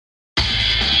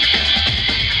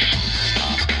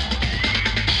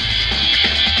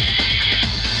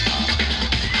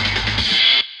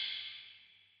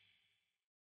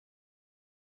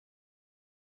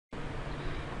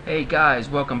Hey guys,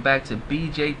 welcome back to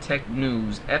BJ Tech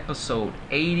News, episode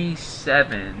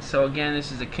 87. So again,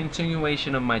 this is a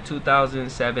continuation of my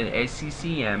 2007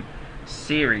 SCCM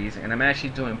series, and I'm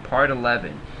actually doing part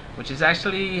 11, which is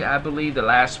actually, I believe, the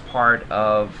last part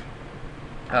of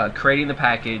creating the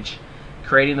package,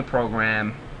 creating the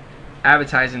program,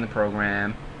 advertising the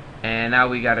program, and now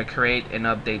we got to create and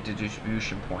update the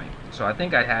distribution point. So I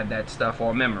think I had that stuff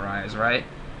all memorized, right?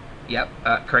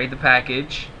 Yep. Create the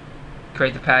package.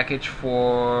 Create a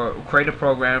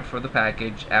program for the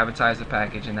package, advertise the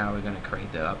package, and now we're going to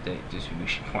create the update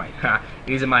distribution point.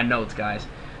 These are my notes, guys,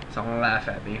 so don't laugh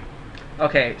at me.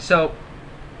 Okay, so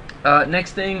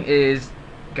next thing is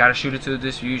got to shoot it to the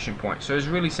distribution point. So it's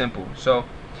really simple. So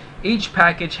each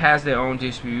package has their own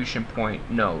distribution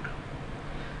point node.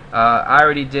 I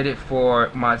already did it for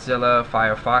Mozilla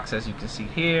Firefox, as you can see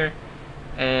here,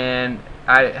 and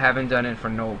I haven't done it for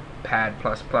Notepad++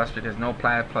 because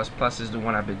Notepad++ is the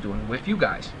one I've been doing with you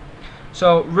guys.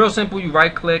 So real simple, you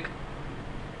right click,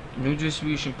 new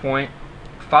distribution point,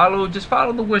 just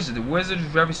follow the wizard. The wizard is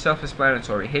very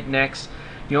self-explanatory. Hit next.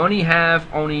 You only have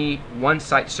one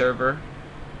site server.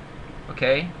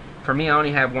 Okay, for me I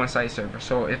only have one site server.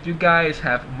 So if you guys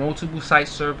have multiple site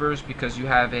servers because you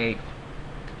have a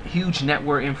huge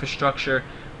network infrastructure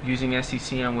using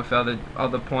SCCM with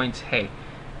other points, hey,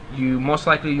 you most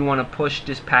likely want to push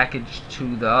this package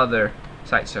to the other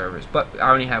site servers, but I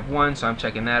only have one, so I'm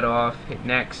checking that off. Hit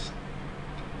next,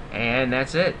 and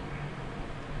that's it.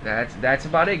 That's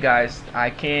about it, guys. I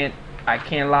can't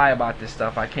lie about this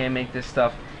stuff. I can't make this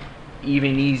stuff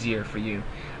even easier for you.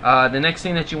 The next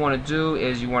thing that you want to do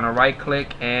is you want to right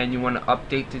click and you want to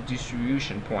update the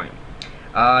distribution point.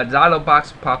 Dialog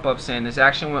box pop up saying this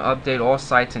action will update all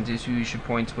sites and distribution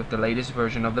points with the latest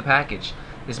version of the package.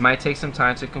 This might take some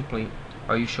time to complete.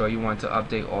 Are you sure you want to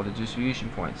update all the distribution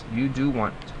points? You do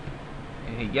want to.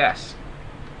 Yes.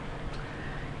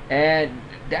 And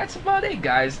that's about it,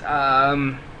 guys.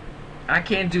 I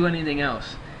can't do anything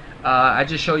else. I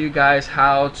just show you guys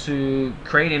how to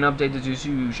create and update the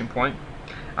distribution point.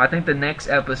 I think the next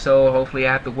episode, hopefully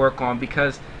I have to work on,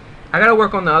 because I gotta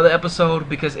work on the other episode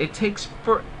because it takes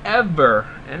forever,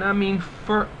 and I mean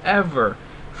forever,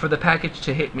 for the package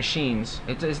to hit machines.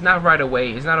 It's not right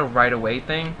away. It's not a right away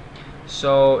thing.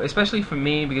 So especially for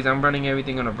me, because I'm running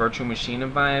everything on a virtual machine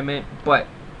environment. But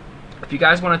if you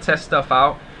guys want to test stuff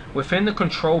out, within the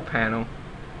control panel,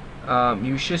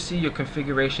 you should see your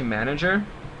configuration manager.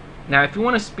 Now, if you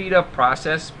want to speed up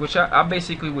process, which I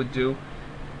basically would do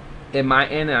in my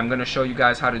end, and I'm going to show you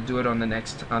guys how to do it on the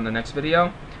next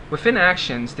video. Within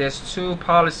actions, there's two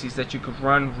policies that you could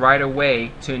run right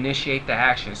away to initiate the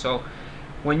action. So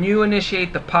when you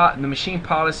initiate the machine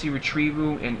policy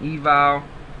retrieval and eval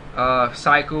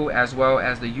cycle, as well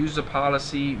as the user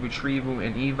policy retrieval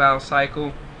and eval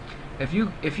cycle, if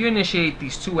you initiate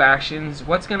these two actions,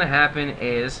 what's going to happen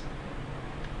is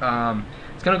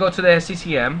it's going to go to the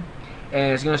SCCM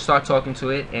and it's going to start talking to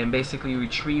it and basically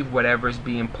retrieve whatever is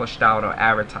being pushed out or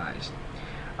advertised.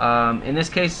 In this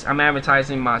case, I'm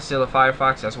advertising Mozilla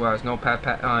Firefox as well as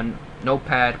Notepad++,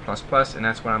 and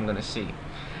that's what I'm going to see.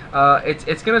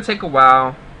 It's going to take a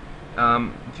while.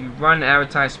 If you run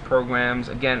advertised programs,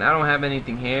 again, I don't have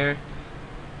anything here,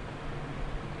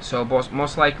 so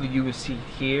most likely you will see it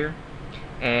here,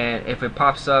 and if it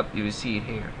pops up, you will see it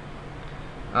here.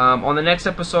 On the next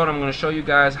episode, I'm going to show you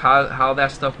guys how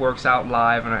that stuff works out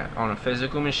live on a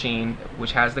physical machine,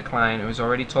 which has the client. It was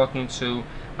already talking to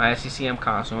my SCCM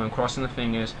console and crossing the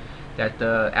fingers that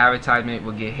the advertisement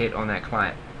will get hit on that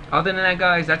client. Other than that,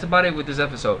 guys, that's about it with this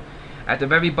episode. At the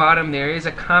very bottom, there is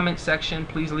a comment section.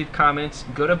 Please leave comments,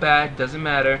 good or bad, doesn't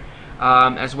matter.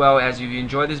 As well as, if you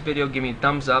enjoyed this video, give me a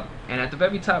thumbs up. And at the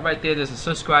very top right there, there's a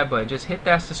subscribe button. Just hit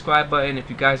that subscribe button if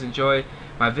you guys enjoy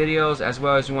my videos, as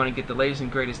well as you want to get the latest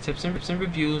and greatest tips and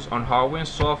reviews on hardware and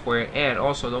software. And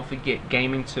also, don't forget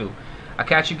gaming too. I'll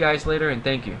catch you guys later, and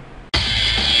thank you.